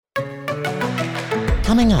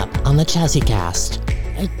Coming up on the CHASIcast.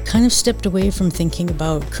 I kind of stepped away from thinking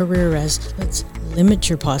about career as let's limit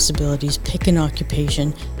your possibilities, pick an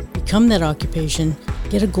occupation, become that occupation,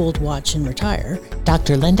 get a gold watch and retire.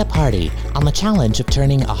 Dr. Linda Pardy on the challenge of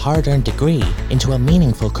turning a hard-earned degree into a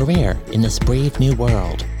meaningful career in this brave new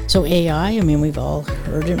world. So AI, we've all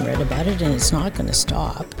heard and read about it, and it's not going to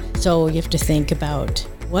stop. So you have to think about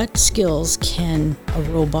what skills can a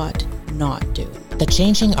robot not do. The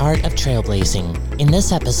changing art of trailblazing in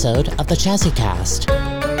this episode of the CHASIcast.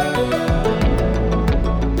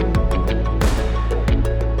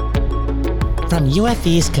 From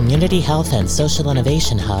UFE's Community Health and Social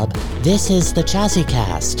Innovation Hub, this is the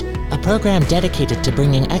CHASIcast, a program dedicated to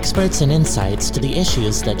bringing experts and insights to the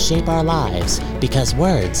issues that shape our lives, because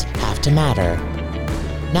words have to matter.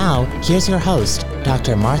 Now, here's your host,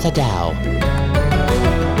 Dr. Martha Dow.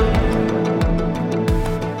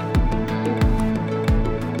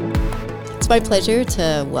 It's my pleasure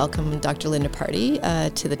to welcome Dr. Linda Pardy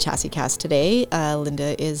to the CHASIcast today.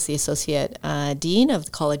 Linda is the Associate Dean of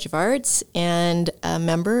the College of Arts and a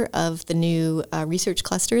member of the new research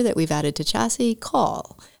cluster that we've added to CHASI,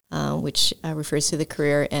 CALL, which refers to the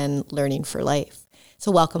Career and Learning for Life.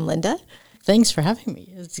 So welcome, Linda. Thanks for having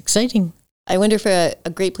me. It's exciting. I wonder if a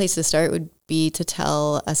great place to start would be to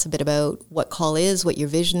tell us a bit about what CALL is, what your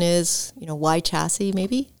vision is, why CHASI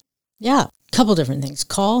maybe? Yeah, a couple different things.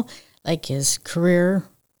 CALL is career,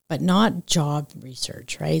 but not job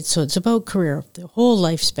research, right? So it's about career, the whole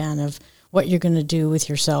lifespan of what you're going to do with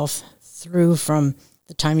yourself through from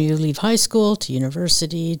the time you leave high school to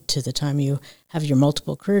university, to the time you have your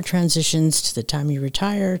multiple career transitions, to the time you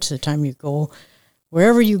retire, to the time you go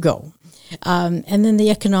wherever you go. And then the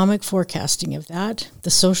economic forecasting of that, the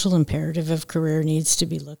social imperative of career needs to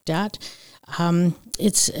be looked at.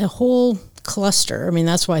 It's a whole cluster.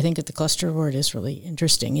 That's why I think that the cluster word is really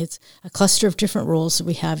interesting. It's a cluster of different roles that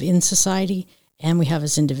we have in society and we have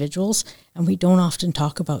as individuals, and we don't often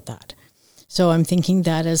talk about that. So I'm thinking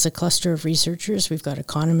that as a cluster of researchers, we've got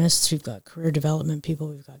economists, we've got career development people,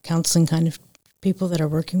 we've got counseling kind of people that are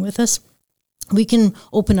working with us. We can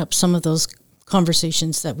open up some of those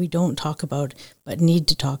conversations that we don't talk about but need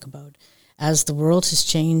to talk about. As the world has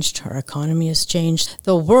changed, our economy has changed,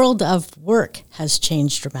 the world of work has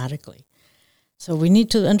changed dramatically. So we need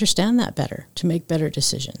to understand that better to make better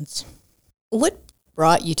decisions. What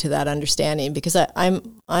brought you to that understanding? Because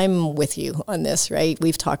I'm with you on this, right?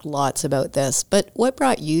 We've talked lots about this, but what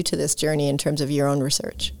brought you to this journey in terms of your own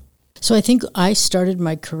research? So I think I started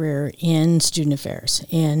my career in student affairs,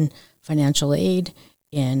 in financial aid,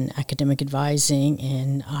 in academic advising,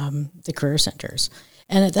 in the career centers.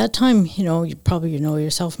 And at that time, you probably know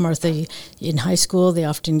yourself, Martha, in high school, they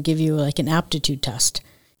often give you an aptitude test.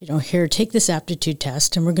 Here, take this aptitude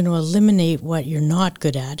test, and we're going to eliminate what you're not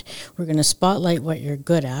good at. We're going to spotlight what you're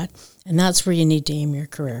good at, and that's where you need to aim your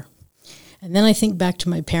career. And then I think back to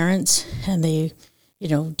my parents, and they,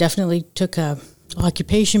 definitely took a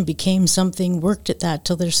occupation, became something, worked at that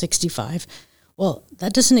till they're 65. Well,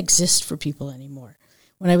 that doesn't exist for people anymore.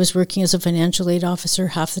 When I was working as a financial aid officer,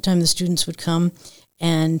 half the time the students would come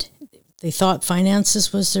and they thought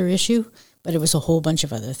finances was their issue, but it was a whole bunch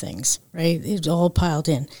of other things, right? It was all piled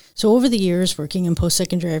in. So over the years working in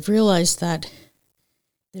post-secondary, I've realized that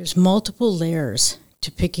there's multiple layers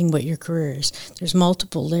to picking what your career is. There's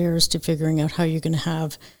multiple layers to figuring out how you're going to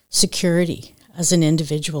have security as an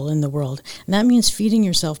individual in the world. And that means feeding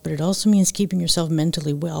yourself, but it also means keeping yourself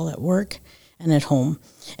mentally well at work and at home.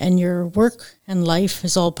 And your work and life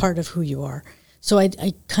is all part of who you are. So I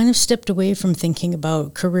kind of stepped away from thinking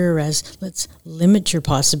about career as let's limit your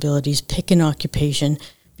possibilities, pick an occupation,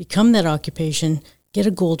 become that occupation, get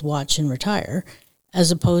a gold watch and retire, as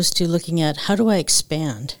opposed to looking at how do I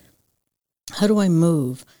expand? How do I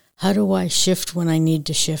move? How do I shift when I need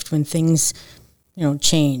to shift, when things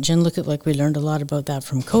change? And look at, we learned a lot about that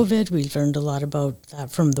from COVID. We learned a lot about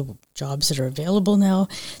that from the jobs that are available now,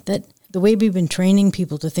 that the way we've been training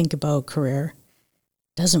people to think about career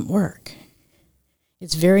doesn't work.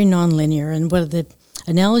 It's very nonlinear. And what the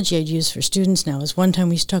analogy I'd use for students now is one time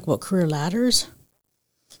we used to talk about career ladders.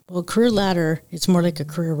 Well, a career ladder, it's more like a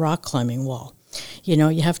career rock climbing wall.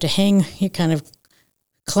 You have to hang, you kind of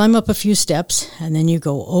climb up a few steps, and then you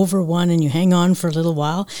go over one and you hang on for a little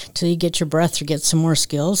while till you get your breath or get some more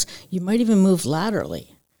skills. You might even move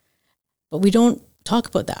laterally. But we don't talk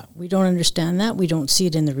about that. We don't understand that. We don't see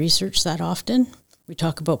it in the research that often. We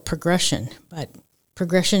talk about progression, but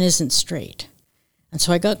progression isn't straight. And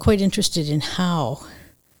so I got quite interested in how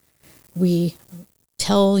we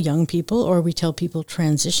tell young people, or we tell people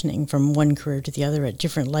transitioning from one career to the other at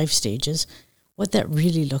different life stages, what that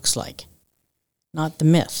really looks like, not the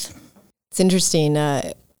myth. It's interesting.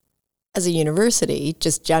 As a university,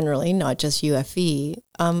 just generally, not just UFE,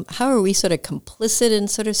 how are we sort of complicit in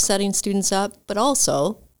sort of setting students up, but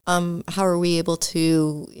also how are we able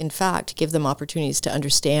to, in fact, give them opportunities to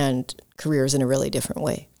understand careers in a really different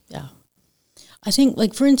way? Yeah. I think,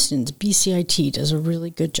 like, for instance, BCIT does a really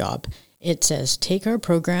good job. It says, take our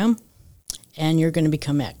program and you're going to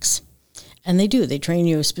become X. And they do. They train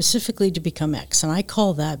you specifically to become X. And I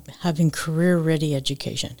call that having career-ready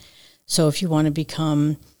education. So if you want to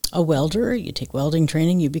become a welder, you take welding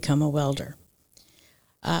training, you become a welder.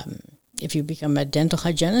 If you become a dental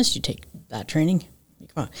hygienist, you take that training.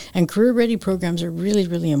 And career-ready programs are really,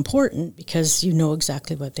 really important because you know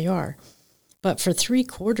exactly what they are. But for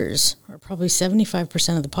 3/4, or probably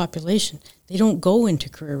 75% of the population, they don't go into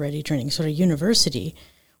career-ready training. So at a university,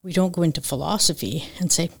 we don't go into philosophy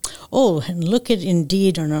and say, oh, and look at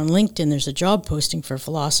Indeed or on LinkedIn, there's a job posting for a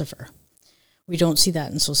philosopher. We don't see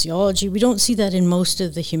that in sociology. We don't see that in most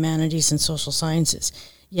of the humanities and social sciences.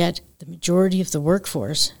 Yet the majority of the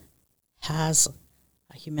workforce has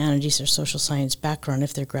a humanities or social science background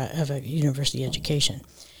if they're of a university education.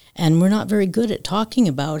 And we're not very good at talking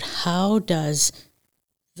about how does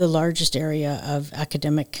the largest area of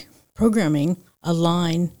academic programming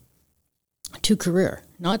align to career,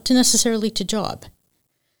 not to necessarily to job.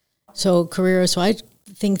 So I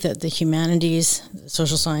think that the humanities, the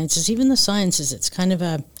social sciences, even the sciences, it's kind of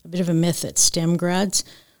a bit of a myth that STEM grads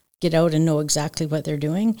get out and know exactly what they're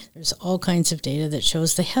doing. There's all kinds of data that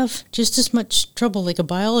shows they have just as much trouble like a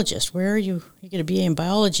biologist. Where are you get a BA in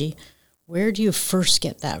biology, where do you first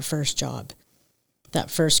get that first job,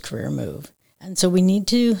 that first career move? And so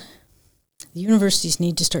the universities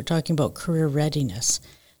need to start talking about career readiness.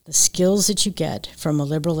 The skills that you get from a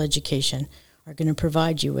liberal education are going to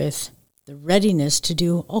provide you with the readiness to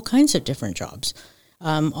do all kinds of different jobs,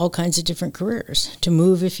 all kinds of different careers, to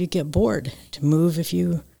move if you get bored, to move if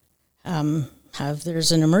you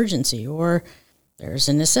there's an emergency or there's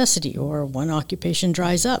a necessity or one occupation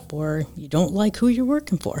dries up or you don't like who you're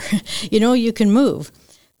working for. You can move.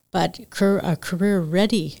 But a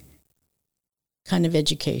career-ready kind of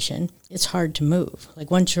education, it's hard to move. Like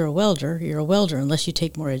once you're a welder unless you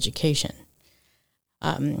take more education.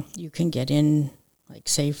 You can get in, like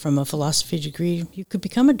say from a philosophy degree, you could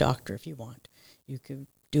become a doctor if you want. You could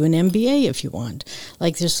do an MBA if you want.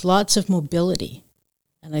 Like there's lots of mobility.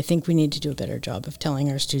 And I think we need to do a better job of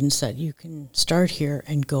telling our students that you can start here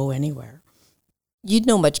and go anywhere. You'd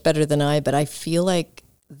know much better than I, but I feel like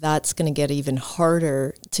that's going to get even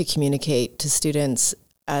harder to communicate to students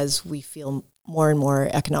as we feel more and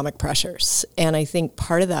more economic pressures. And I think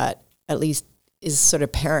part of that, at least, is sort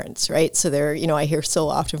of parents, right? So I hear so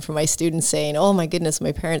often from my students saying, oh my goodness,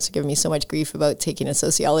 my parents are giving me so much grief about taking a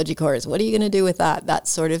sociology course. What are you going to do with that? That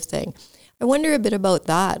sort of thing. I wonder a bit about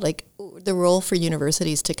that, like the role for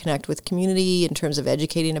universities to connect with community in terms of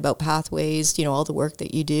educating about pathways, all the work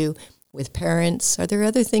that you do with parents. Are there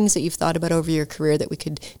other things that you've thought about over your career that we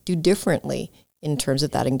could do differently in terms of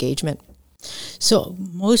that engagement? So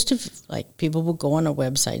most of people will go on a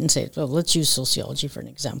website and say, well, let's use sociology for an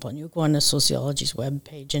example. And you go on a sociology's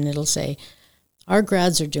webpage and it'll say, our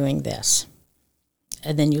grads are doing this.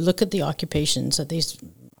 And then you look at the occupations that they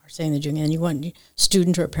are saying they're doing, and you want a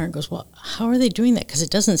student or a parent goes, well, how are they doing that? Because it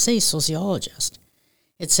doesn't say sociologist.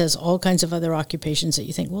 It says all kinds of other occupations that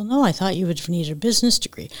you think, well, no, I thought you would have needed a business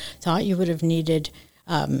degree. Thought you would have needed,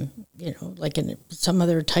 some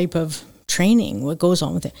other type of training, what goes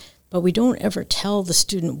on with it. But we don't ever tell the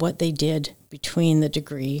student what they did between the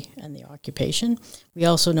degree and the occupation. We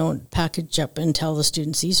also don't package up and tell the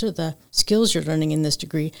students, these are the skills you're learning in this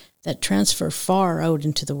degree that transfer far out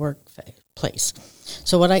into the workplace.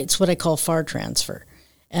 So it's what I call far transfer.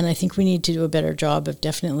 And I think we need to do a better job of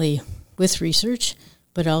definitely with research,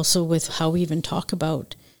 but also with how we even talk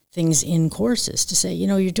about things in courses to say,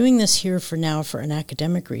 you're doing this here for now for an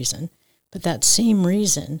academic reason, but that same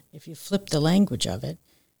reason, if you flip the language of it,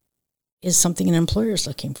 is something an employer is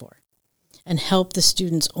looking for, and help the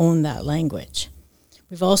students own that language.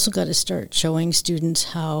 We've also got to start showing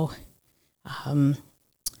students how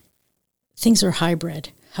things are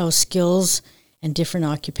hybrid, how skills and different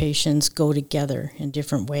occupations go together in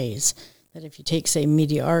different ways. That if you take, say,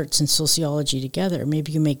 media arts and sociology together,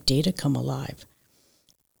 maybe you make data come alive.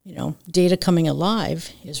 Data coming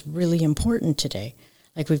alive is really important today.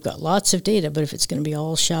 Like we've got lots of data, but if it's going to be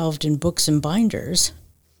all shelved in books and binders,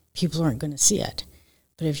 people aren't going to see it.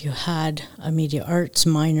 But if you had a media arts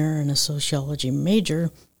minor and a sociology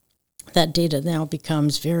major, that data now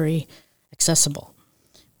becomes very accessible.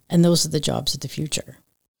 And those are the jobs of the future.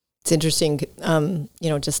 It's interesting,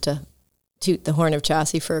 just to toot the horn of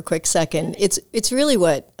CHASI for a quick second. It's really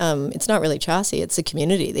what, it's not really CHASI, it's the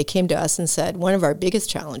community. They came to us and said, one of our biggest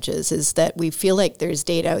challenges is that we feel like there's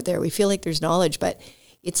data out there, we feel like there's knowledge, but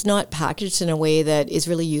it's not packaged in a way that is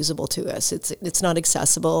really usable to us. It's not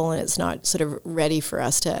accessible, and it's not sort of ready for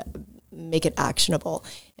us to make it actionable.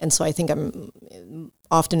 And so I think I'm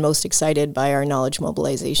often most excited by our knowledge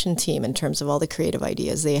mobilization team in terms of all the creative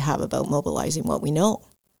ideas they have about mobilizing what we know.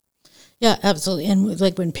 Yeah, absolutely. And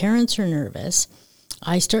like when parents are nervous,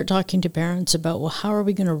 I start talking to parents about, well, how are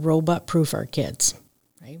we going to robot-proof our kids,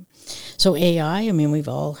 right? So AI, I mean, we've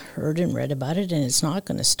all heard and read about it, and it's not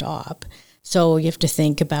going to stop. So you have to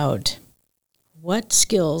think about what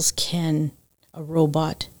skills can a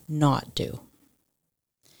robot not do?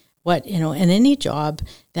 What, and any job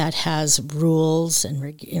that has rules and,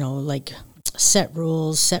 like set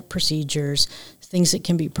rules, set procedures, things that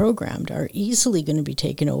can be programmed are easily going to be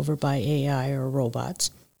taken over by AI or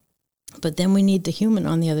robots. But then we need the human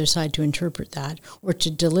on the other side to interpret that or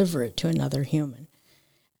to deliver it to another human.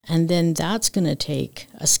 And then that's going to take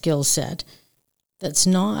a skill set that's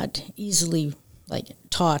not easily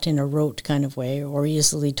taught in a rote kind of way or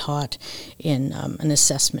easily taught in an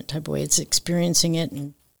assessment type of way. It's experiencing it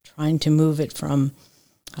and trying to move it from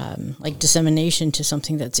dissemination to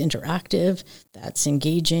something that's interactive, that's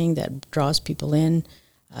engaging, that draws people in,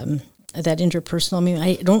 that interpersonal. I mean,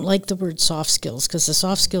 I don't like the word soft skills because the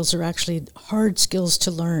soft skills are actually hard skills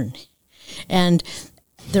to learn. And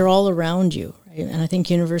they're all around you, right? And I think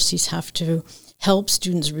universities have to help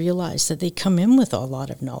students realize that they come in with a lot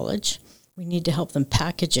of knowledge. We need to help them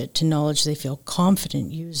package it to knowledge they feel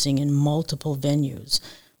confident using in multiple venues,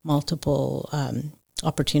 multiple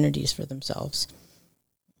opportunities for themselves.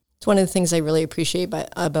 It's one of the things I really appreciate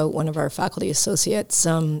about one of our faculty associates,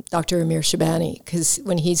 Dr. Amir Shabani, because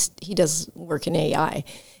when he does work in AI,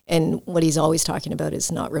 and what he's always talking about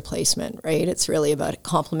is not replacement, right? It's really about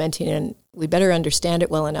complementing, and we better understand it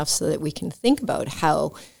well enough so that we can think about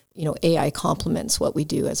how, AI complements what we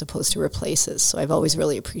do as opposed to replaces. So I've always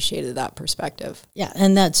really appreciated that perspective. Yeah,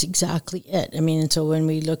 and that's exactly it. I mean, so when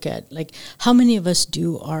we look at, how many of us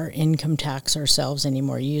do our income tax ourselves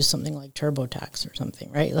anymore? You use something like TurboTax or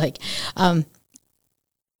something, right?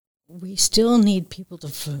 We still need people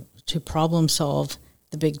to problem solve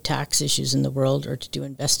the big tax issues in the world or to do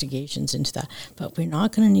investigations into that. But we're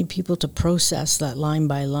not going to need people to process that line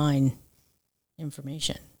by line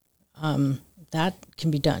information. That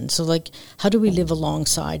can be done. So how do we live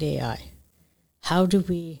alongside AI? How do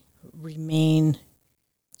we remain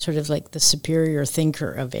sort of like the superior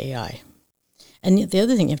thinker of AI? And the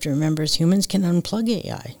other thing you have to remember is humans can unplug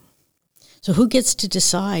AI. So who gets to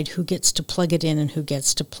decide who gets to plug it in and who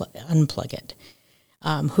gets to unplug it?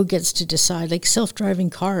 Who gets to decide,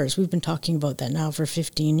 self-driving cars? We've been talking about that now for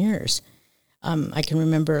 15 years. I can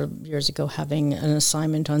remember years ago having an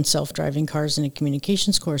assignment on self-driving cars in a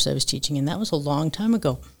communications course I was teaching, and that was a long time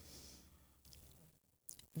ago.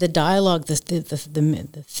 The dialogue,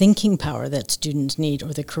 the thinking power that students need,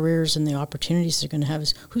 or the careers and the opportunities they're going to have,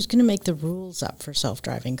 is who's going to make the rules up for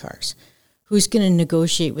self-driving cars? Who's going to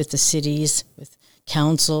negotiate with the cities, with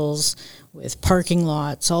councils, with parking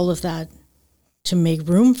lots, all of that, to make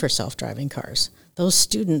room for self-driving cars? Those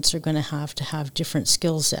students are going to have different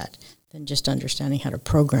skill set than just understanding how to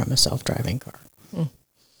program a self-driving car.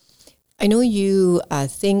 I know you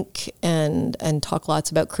think and talk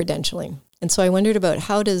lots about credentialing. And so I wondered about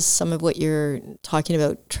how does some of what you're talking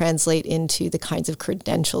about translate into the kinds of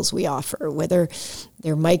credentials we offer, whether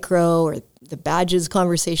they're micro or the badges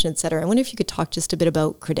conversation, et cetera. I wonder if you could talk just a bit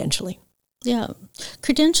about credentialing. Yeah.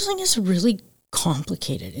 Credentialing is really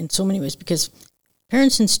complicated in so many ways because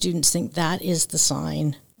parents and students think that is the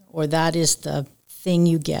sign or that is the thing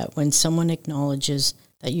you get when someone acknowledges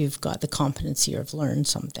that you've got the competency or have learned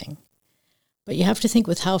something. But you have to think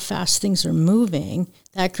with how fast things are moving,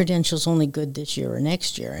 that credential is only good this year or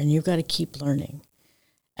next year, and you've got to keep learning.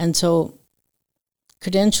 And so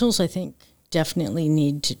credentials, I think, definitely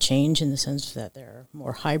need to change in the sense that they're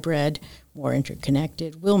more hybrid, more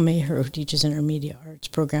interconnected. Will Maher, who teaches in our media arts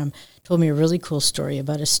program, told me a really cool story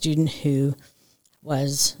about a student who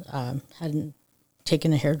hadn't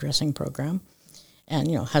taken a hairdressing program and,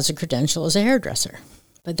 has a credential as a hairdresser,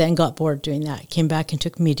 but then got bored doing that, came back and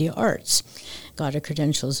took media arts, got a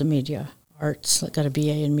credential as a media arts, got a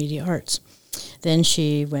BA in media arts. Then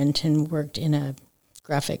she went and worked in a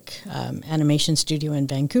graphic animation studio in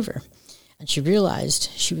Vancouver, and she realized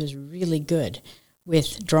she was really good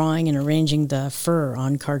with drawing and arranging the fur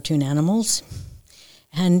on cartoon animals.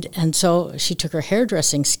 And so she took her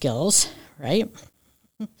hairdressing skills, right?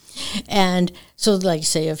 And so,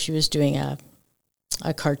 say, if she was doing a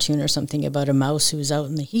a cartoon or something about a mouse who's out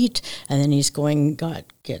in the heat, and then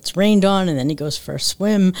gets rained on, and then he goes for a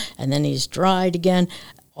swim, and then he's dried again.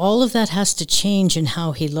 All of that has to change in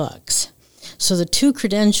how he looks. So the two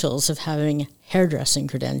credentials of having a hairdressing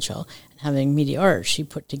credential and having media art, she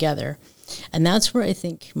put together. And that's where I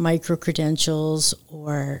think micro-credentials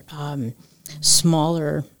or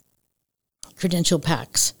smaller credential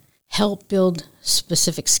packs help build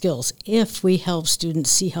specific skills if we help students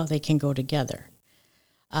see how they can go together.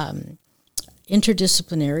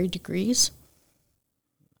 Interdisciplinary degrees,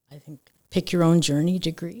 I think pick your own journey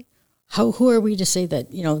degree. Who are we to say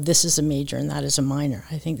that, this is a major and that is a minor?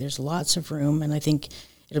 I think there's lots of room, and I think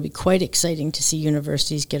it'll be quite exciting to see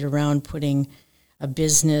universities get around putting a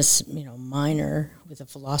business, minor with a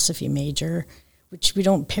philosophy major, which we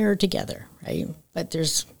don't pair together, right? But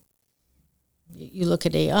you look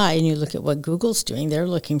at AI and you look at what Google's doing, they're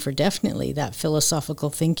looking for definitely that philosophical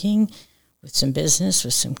thinking with some business,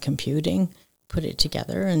 with some computing, put it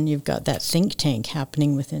together, and you've got that think tank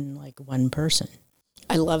happening within like one person.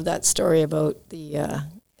 I love that story about the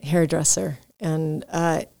hairdresser. And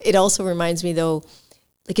it also reminds me, though,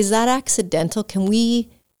 like, is that accidental? Can we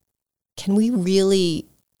really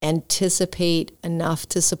anticipate enough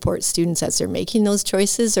to support students as they're making those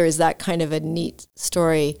choices? Or is that kind of a neat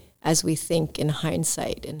story as we think in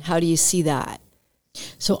hindsight? And how do you see that?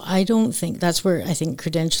 So I don't think that's where I think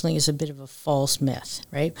credentialing is a bit of a false myth,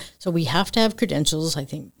 right? So we have to have credentials, I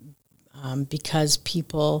think, because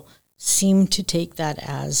people seem to take that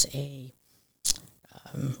as a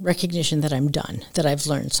recognition that I'm done, that I've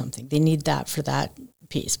learned something. They need that for that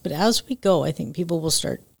piece. But as we go, I think people will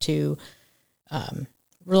start to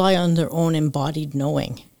rely on their own embodied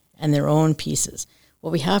knowing and their own pieces.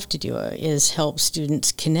 What we have to do is help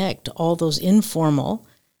students connect all those informal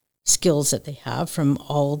skills that they have from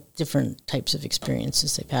all different types of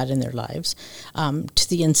experiences they've had in their lives to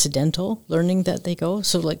the incidental learning that they go.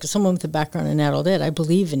 So like someone with a background in adult ed, I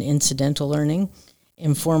believe in incidental learning,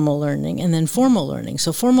 informal learning, and then formal learning.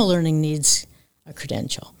 So formal learning needs a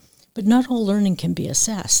credential, but not all learning can be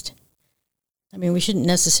assessed. I mean, we shouldn't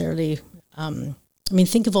necessarily,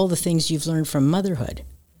 think of all the things you've learned from motherhood,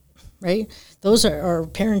 right? Those are, or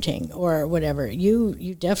parenting or whatever.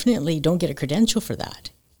 You definitely don't get a credential for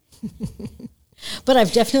that. But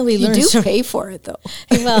I've definitely learned. You do pay for it, though.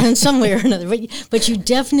 Well, in some way or another. But you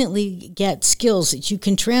definitely get skills that you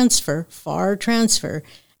can transfer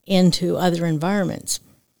into other environments.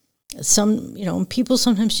 People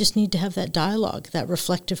sometimes just need to have that dialogue, that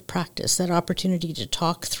reflective practice, that opportunity to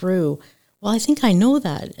talk through, well, I think I know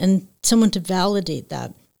that, and someone to validate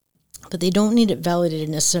that. But they don't need it validated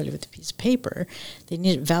necessarily with a piece of paper. They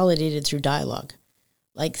need it validated through dialogue,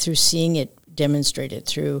 like through seeing it demonstrated,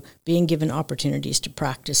 through being given opportunities to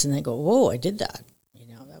practice, and they go, whoa, I did that.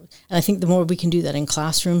 And I think the more we can do that in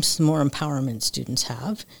classrooms, the more empowerment students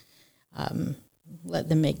have. Let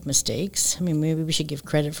them make mistakes. I mean, maybe we should give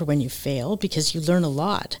credit for when you fail, because you learn a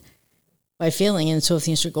lot by failing. And so if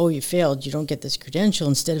the instructor, you failed, you don't get this credential,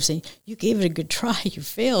 instead of saying, you gave it a good try, you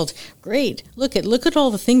failed, great. Look at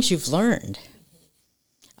all the things you've learned.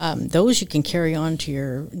 Those you can carry on to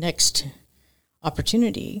your next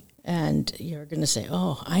opportunity, and you're going to say,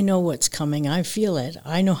 oh, I know what's coming. I feel it.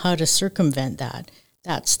 I know how to circumvent that.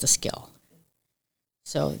 That's the skill.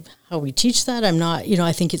 So how we teach that, I'm not,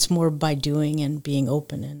 I think it's more by doing and being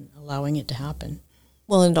open and allowing it to happen.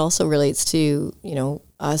 Well, and it also relates to,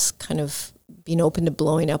 us kind of being open to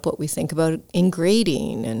blowing up what we think about in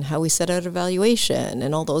grading and how we set out evaluation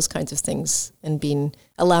and all those kinds of things, and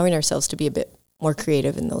allowing ourselves to be a bit more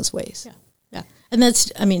creative in those ways. Yeah. And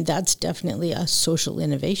that's definitely a social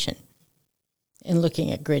innovation in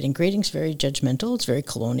looking at grading. Grading's very judgmental. It's very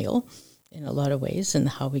colonial in a lot of ways and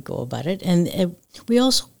how we go about it. And we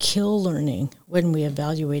also kill learning when we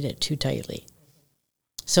evaluate it too tightly.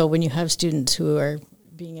 So when you have students who are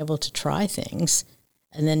being able to try things,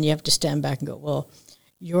 and then you have to stand back and go, well,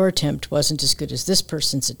 your attempt wasn't as good as this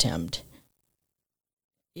person's attempt,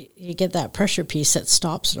 you get that pressure piece that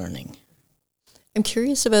stops learning. I'm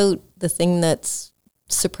curious about the thing that's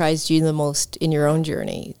surprised you the most in your own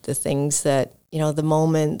journey, the things that, the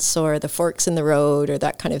moments or the forks in the road or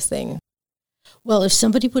that kind of thing. Well, if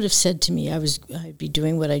somebody would have said to me I'd be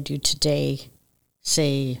doing what I do today,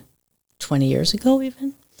 say 20 years ago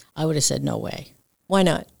even, I would have said no way. Why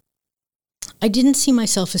not? I didn't see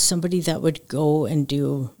myself as somebody that would go and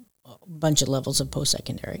do a bunch of levels of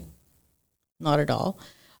post-secondary. Not at all.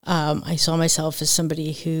 I saw myself as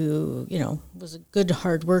somebody who, was a good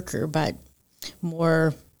hard worker, but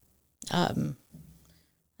more,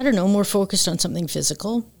 more focused on something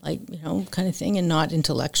physical, kind of thing, and not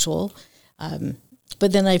intellectual.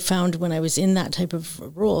 But then I found when I was in that type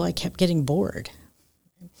of role, I kept getting bored.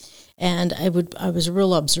 And I was a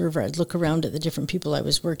real observer. I'd look around at the different people I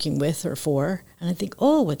was working with or for, and I'd think,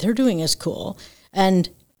 oh, what they're doing is cool.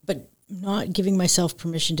 But not giving myself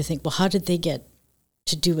permission to think, well, how did they get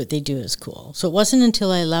to do what they do is cool? So it wasn't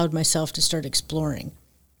until I allowed myself to start exploring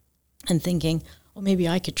and thinking, oh, maybe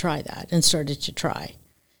I could try that, and started to try.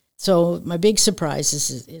 So my big surprise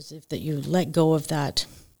is if that you let go of that,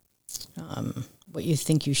 what you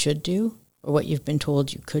think you should do or what you've been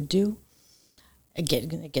told you could do.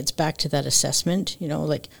 Again, it gets back to that assessment,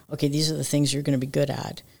 like, okay, these are the things you're going to be good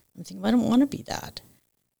at. I'm thinking, I don't want to be that.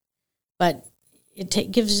 But it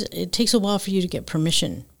takes a while for you to get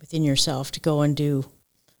permission within yourself to go and do,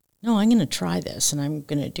 no, I'm going to try this and I'm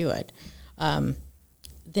going to do it.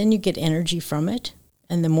 Then you get energy from it.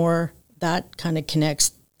 And the more that kind of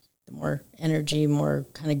connects, the more energy, more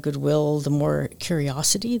kind of goodwill, the more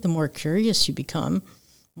curiosity, the more curious you become,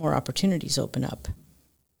 more opportunities open up.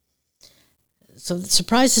 So it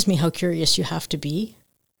surprises me how curious you have to be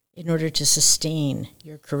in order to sustain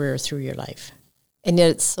your career through your life. And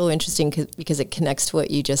yet it's so interesting because it connects to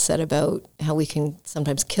what you just said about how we can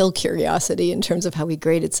sometimes kill curiosity in terms of how we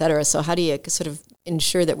grade, et cetera. So how do you sort of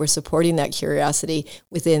ensure that we're supporting that curiosity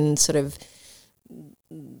within sort of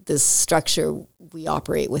the structure we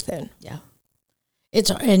operate within? Yeah.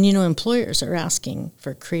 And employers are asking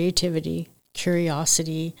for creativity,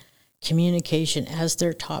 curiosity, communication as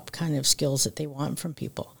their top kind of skills that they want from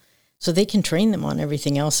people. So they can train them on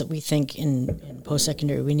everything else that we think in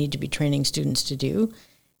post-secondary we need to be training students to do.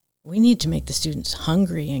 We need to make the students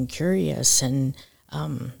hungry and curious and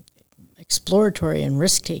exploratory and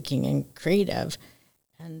risk-taking and creative,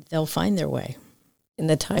 and they'll find their way. In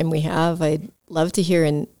the time we have, I'd love to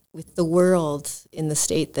hear, with the world in the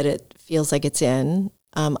state that it feels like it's in,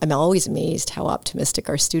 I'm always amazed how optimistic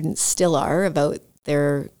our students still are about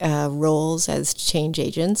their roles as change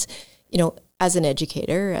agents. As an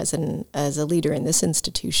educator, as a leader in this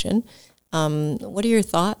institution, what are your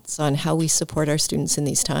thoughts on how we support our students in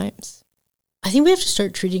these times? I think we have to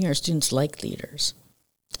start treating our students like leaders.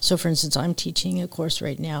 So, for instance, I'm teaching a course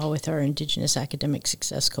right now with our Indigenous Academic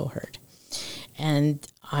Success cohort. And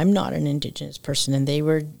I'm not an Indigenous person, and they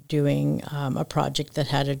were doing a project that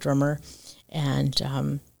had a drummer,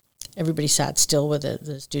 and everybody sat still with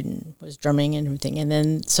the student was drumming and everything. And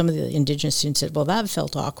then some of the Indigenous students said, well, that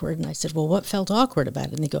felt awkward. And I said, well, what felt awkward about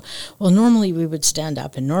it? And they go, well, normally we would stand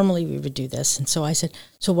up and normally we would do this. And so I said,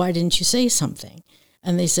 so why didn't you say something?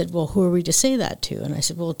 And they said, well, who are we to say that to? And I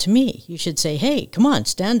said, well, to me. You should say, hey, come on,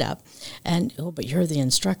 stand up. And, oh, but you're the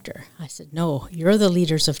instructor. I said, no, you're the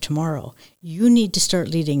leaders of tomorrow. You need to start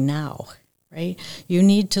leading now, right? You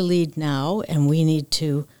need to lead now, and we need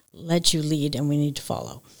to let you lead, and we need to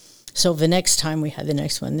follow. So the next time we had the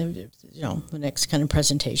next one, the next kind of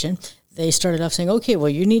presentation, they started off saying, okay, well,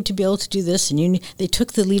 you need to be able to do this. And they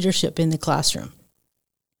took the leadership in the classroom.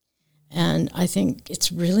 And I think it's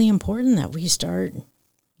really important that we start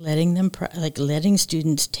letting them, letting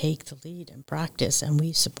students take the lead and practice, and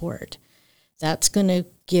we support. That's going to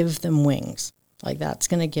give them wings. That's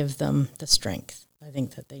going to give them the strength, I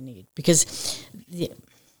think, that they need. Because the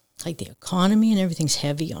economy and everything's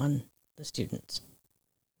heavy on the students.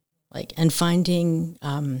 And finding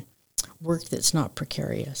work that's not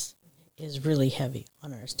precarious is really heavy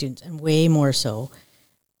on our students, and way more so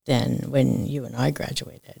than when you and I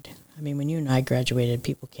graduated. I mean, when you and I graduated,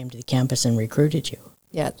 people came to the campus and recruited you.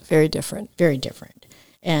 Yeah, very different. Very different.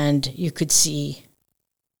 And you could see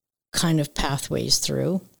kind of pathways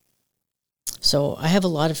through. So I have a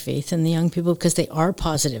lot of faith in the young people because they are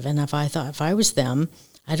positive. And if I was them,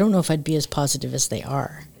 I don't know if I'd be as positive as they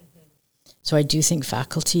are. So I do think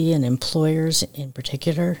faculty and employers in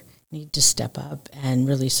particular need to step up and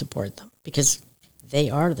really support them because they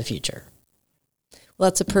are the future. Well,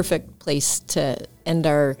 that's a perfect place to end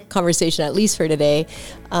our conversation, at least for today.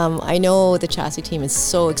 I know the CHASI team is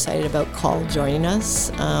so excited about Call joining us,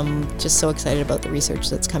 just so excited about the research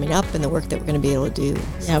that's coming up and the work that we're going to be able to do.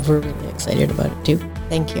 Yeah, we're really excited about it too.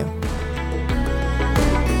 Thank you.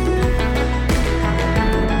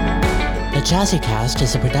 The CHASIcast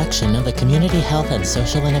is a production of the Community Health and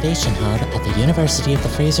Social Innovation Hub at the University of the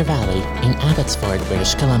Fraser Valley in Abbotsford,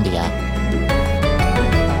 British Columbia.